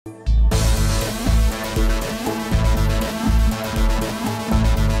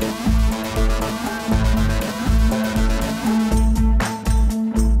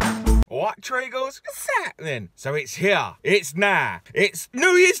tractor eagles. What's happening? So it's here. It's now. It's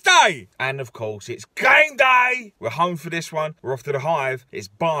New Year's Day. And of course, it's game day. We're home for this one. We're off to the Hive. It's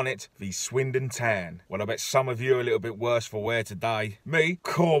Barnet v Swindon Town. Well, I bet some of you are a little bit worse for wear today. Me?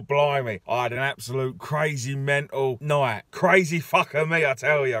 Core blimey. I had an absolute crazy mental night. Crazy fucker me, I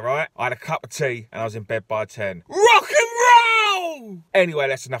tell you, right? I had a cup of tea and I was in bed by 10. Rock and roll! Anyway,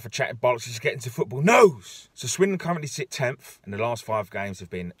 that's enough of chatting bollocks. Let's get into football news. So Swindon currently sit 10th, and the last 5 games have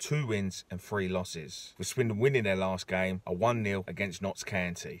been 2 wins and 3 losses. With Swindon winning their last game, a 1-0 against Notts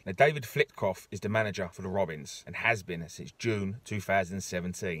County. Now, David Flitcroft is the manager for the Robins, and has been since June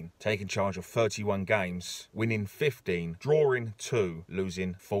 2017, taking charge of 31 games, winning 15, drawing 2,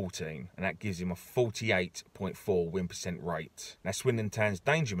 losing 14, and that gives him a 48.4 win % rate. Now, Swindon Town's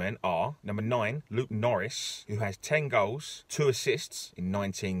danger men are number 9, Luke Norris, who has 10 goals, 2 assists in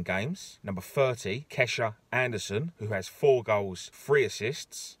 19 games. Number 30, Kesha Anderson, who has 4 goals, 3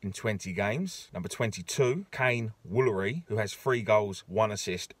 assists in 20 games. Number 22, Kane Woolery, who has 3 goals, 1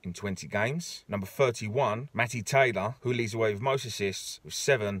 assist in 20 games. Number 31, Matty Taylor, who leads away with most assists with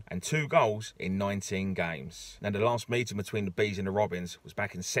 7 and 2 goals in 19 games. Now, the last meeting between the Bees and the Robins was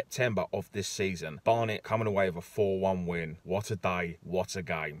back in September of this season. Barnet coming away with a 4-1 win. What a day, what a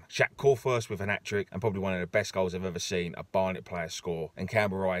game. Jack Corfurst with an hat-trick and probably one of the best goals I've ever seen a Barnet player score, and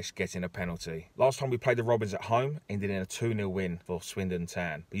Campbell-Ryce getting a penalty. Last time we played the Robins at home ended in a 2-0 win for Swindon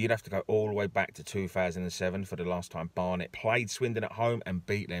Town, but you'd have to go all the way back to 2007 for the last time Barnet played Swindon at home and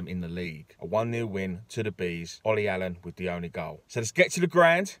beat them in the league. A 1-0 win to the Bees, Ollie Allen with the only goal. So let's get to the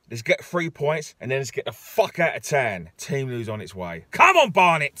ground, let's get 3 points, and then let's get the fuck out of town. Team news on its way. Come on,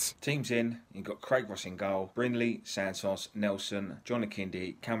 Barnet! Team's in. You've got Craig Ross in goal, Brindley, Santos, Nelson, John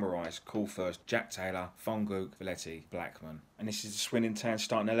Akindi, Campbell-Ryce, Corfurst, Jack Taylor, Funguk, Valetti, Blackman. And this is the Swindon Town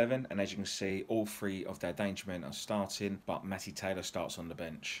starting 11, and as you can see, all 3 of their danger men are starting, but Matty Taylor starts on the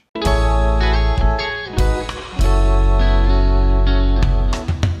bench.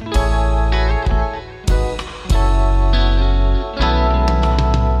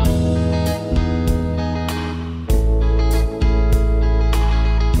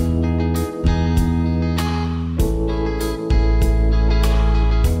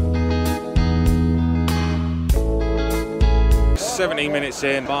 Minutes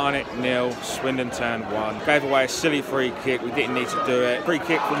in, Barnet 0, Swindon Town 1. Gave away a silly free kick, we didn't need to do it. Free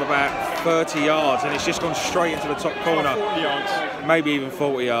kick from about 30 yards and it's just gone straight into the top corner. 40 yards. Maybe even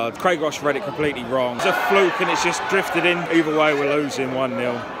 40 yards. Craig Ross read it completely wrong. It's a fluke and it's just drifted in. Either way, we're losing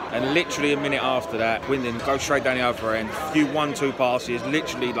 1-0. And literally a minute after that, Swindon go straight down the other end. A few 1-2 passes,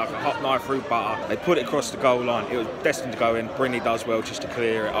 literally like a hot knife through butter. They put it across the goal line. It was destined to go in. Brindley does well just to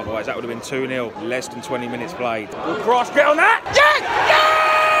clear it. Otherwise, that would have been 2-0. Less than 20 minutes played. Will Cross get on that? Yes!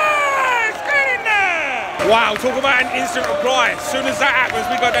 Yes! Get in there! Wow, talk about an instant reply. As soon as that happens,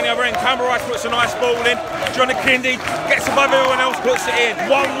 we go down the other end. Campbell-Ryce puts a nice ball in. John Akindi gets above everyone else, puts it in.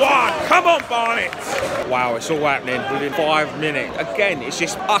 1-1. Come on, Barnet. Wow, it's all happening within 5 minutes. Again, it's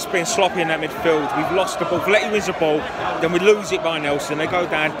just us being sloppy in that midfield. We've lost the ball. Valetti wins the ball, then we lose it by Nelson. They go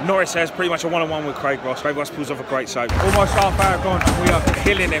down. Norris has pretty much a 1-on-1 with Craig Ross. Craig Ross pulls off a great save. Almost half hour gone. We are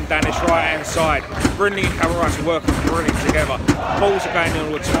killing them down this right-hand side. Brindley and Campbell-Ryce are working brilliant together. Balls are going in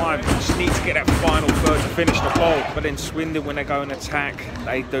all the time. We just need to get that final third to finish the ball. But then Swindon, when they go and attack,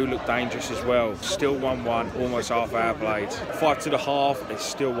 they do look dangerous as well. Still 1-1, almost half hour played. 5 to the half, it's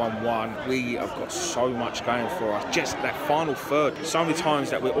still 1-1. We have got so much going for us. Just that final third. So many times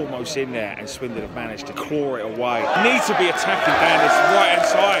that we're almost in there and Swindon have managed to claw it away. Need to be attacking down this right-hand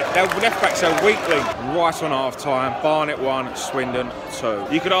side. Their left backs are weakling. Right on half-time, Barnet 1, Swindon 2.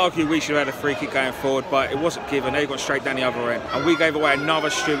 You could argue we should have had a free kick going forward, but it wasn't given. They got straight down the other end. And we gave away another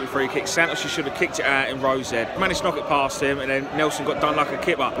stupid free kick. Santos should have kicked it out in Rose Ed. Managed to knock it past him, and then Nelson got done like a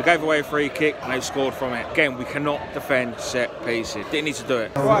kipper. We gave away a free kick, and they've scored from it. Again, we cannot defend set pieces. Didn't need to do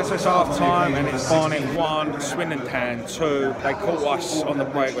it. Right, so it's half-time, and it's Barnet 1, Swindon Town 2. They caught us on the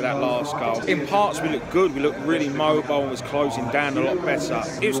break with that last goal. In parts, we looked good. We looked really mobile and was closing down a lot better.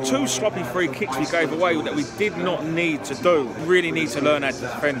 It was 2 sloppy free kicks we gave away that we did not need to do. We really need to learn how to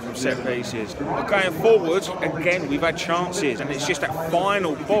defend from set pieces. But going forward, again, we've had chances, and it's just that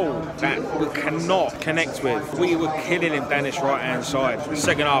final ball that we cannot connect with. We were killing him down this right-hand side. The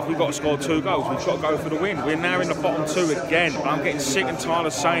second half, we've got to score 2 goals. We've got to go for the win. We're now in the bottom 2 again. I'm getting sick and tired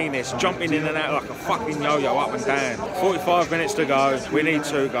of saying this, jumping in and out like a fucking yo-yo, up and down. 45 minutes to go. We need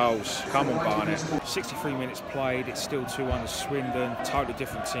 2 goals. Come on, Barnet. 63 minutes played. It's still 2-1 to Swindon. Totally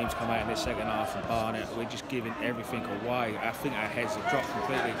different teams come out in this second half from Barnet. We're just giving everything away. I think our heads have dropped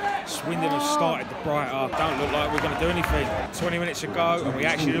completely. Swindon have started the brighter. Don't look like we're going to do anything. 20 minutes to go, and we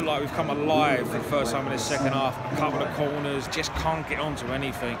actually look like we've come alive for the first time time in the second half. A couple of corners, just can't get onto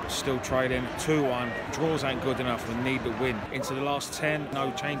anything. Still trading 2-1. Draws ain't good enough. We need the win. Into the last 10,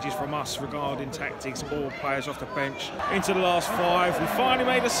 no changes from us regarding tactics or players off the bench. Into the last 5, we finally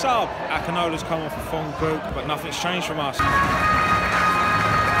made a sub. Akinola's come off a Fonkook, but nothing's changed from us.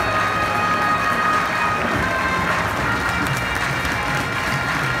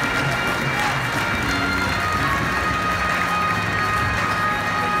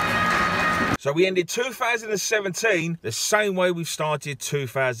 So we ended 2017 the same way we've started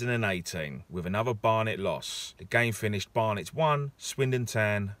 2018, with another Barnet loss. The game finished Barnet's 1, Swindon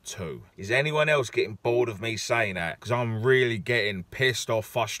Town 2. Is anyone else getting bored of me saying that? Because I'm really getting pissed off,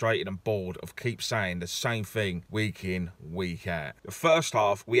 frustrated and bored of keep saying the same thing week in, week out. The first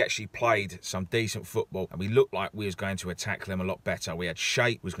half, we actually played some decent football and we looked like we was going to attack them a lot better. We had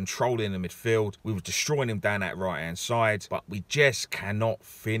shape, we was controlling the midfield, we were destroying them down that right-hand side, but we just cannot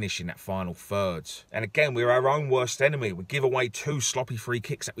finish in that final third. And again, we're our own worst enemy. We give away 2 sloppy free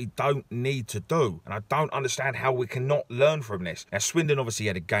kicks that we don't need to do. And I don't understand how we cannot learn from this. Now, Swindon obviously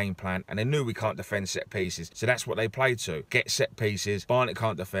had a game plan and they knew we can't defend set pieces. So that's what they played to. Get set pieces, Barnet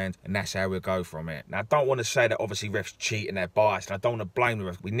can't defend, and that's how we'll go from it. Now, I don't want to say that obviously refs cheat and they're biased. And I don't want to blame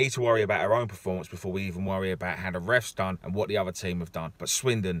the refs. We need to worry about our own performance before we even worry about how the refs done and what the other team have done. But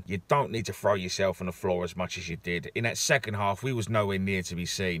Swindon, you don't need to throw yourself on the floor as much as you did. In that second half, we was nowhere near to be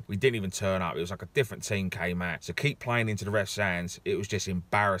seen. We didn't even turn up. It was like a different team came out. So keep playing into the ref's hands. It was just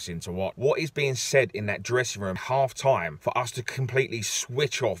embarrassing to watch. What is being said in that dressing room half time for us to completely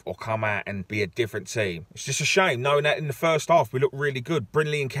switch off or come out and be a different team? It's just a shame knowing that in the first half we looked really good.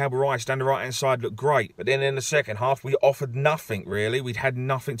 Brindley and Campbell-Ryce down the right hand side looked great. But then in the second half we offered nothing really. We'd had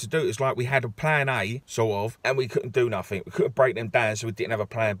nothing to do. It's like we had a plan A, sort of, and we couldn't do nothing. We couldn't break them down, so we didn't have a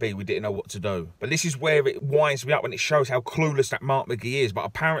plan B. We didn't know what to do. But this is where it winds me up and it shows how clueless that Mark McGee is. But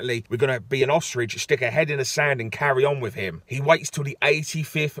apparently we're going to be an ostrich, stick a head in the sand and carry on with him. He waits till the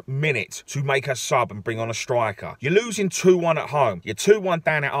 85th minute to make a sub and bring on a striker. You're losing 2-1 at home. You're 2-1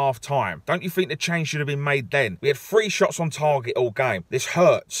 down at half time. Don't you think the change should have been made then? We had 3 shots on target all game. This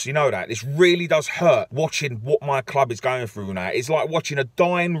hurts, you know that. This really does hurt watching what my club is going through now. It's like watching a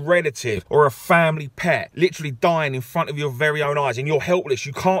dying relative or a family pet literally dying in front of your very own eyes and you're helpless.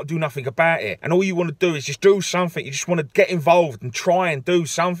 You can't do nothing about it. And all you want to do is just do something. You just want to get involved and try and do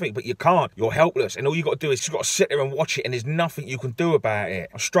something, but you can't. You're helpless. And all you got to do is just got to sit there and watch it and there's nothing you can do about it.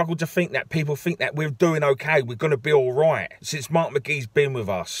 I struggle to think that people think that we're doing okay, we're going to be all right. Since Mark McGee's been with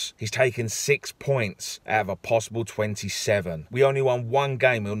us, he's taken 6 points out of a possible 27. We only won 1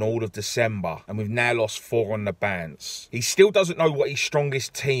 game in all of December and we've now lost 4 on the bounce. He still doesn't know what his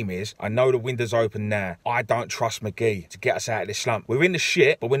strongest team is. I know the window's open now. I don't trust McGee to get us out of this slump. We're in the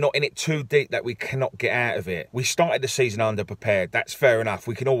shit, but we're not in it too deep that we cannot get out of it. We started the season underprepared. That's fair enough.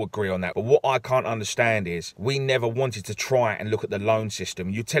 We can all agree on that. But what I can't understand is we never wanted to try and look at the loan system.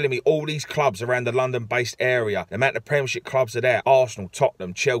 You're telling me all these clubs around the London-based area, the amount of Premiership clubs are there, Arsenal,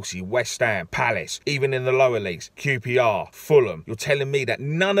 Tottenham, Chelsea, West Ham, Palace, even in the lower leagues, QPR, Fulham. You're telling me that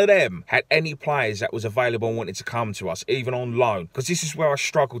none of them had any players that was available and wanted to come to us, even on loan? Because this is where I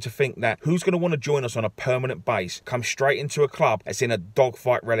struggle to think that who's going to want to join us on a permanent base, come straight into a club that's in a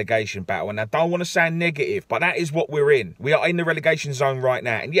dogfight relegation battle. And I don't want to sound negative, but that is what we're in. We are in the relegation zone right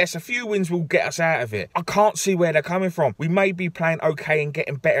now. And yes, a few wins will get us out of it. I can't see where they're coming from. We may be playing okay and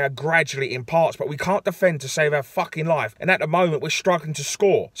getting better gradually in parts, but we can't defend to save our fucking life. And at the moment, we're struggling to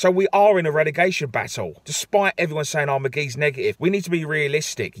score. So we are in a relegation battle. Despite everyone saying, oh, McGee's negative, we need to be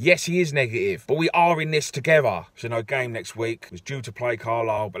realistic. Yes, he is negative, but we are in this together. So no game next week. It was due to play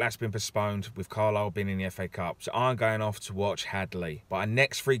Carlisle, but that's been postponed with Carlisle being in the FA Cup. So I'm going off to watch Hadley. But our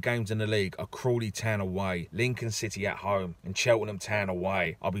next 3 games in the league are Crawley Town away, Lincoln City at home, and Cheltenham Town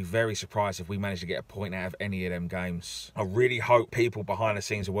away. I'll be very surprised if we manage to get a point out of any of them games. I really hope people behind the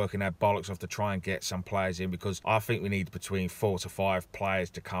scenes are working their bollocks off to try and get some players in, because I think we need between 4 to 5 players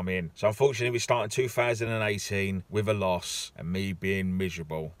to come in. So unfortunately, we're starting 2018 with a loss and me being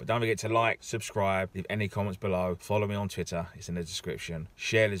miserable. But don't forget to like, subscribe, leave any comments below, follow me on Twitter, it's in the description,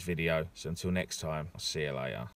 share this video. So until next time, I'll see you later.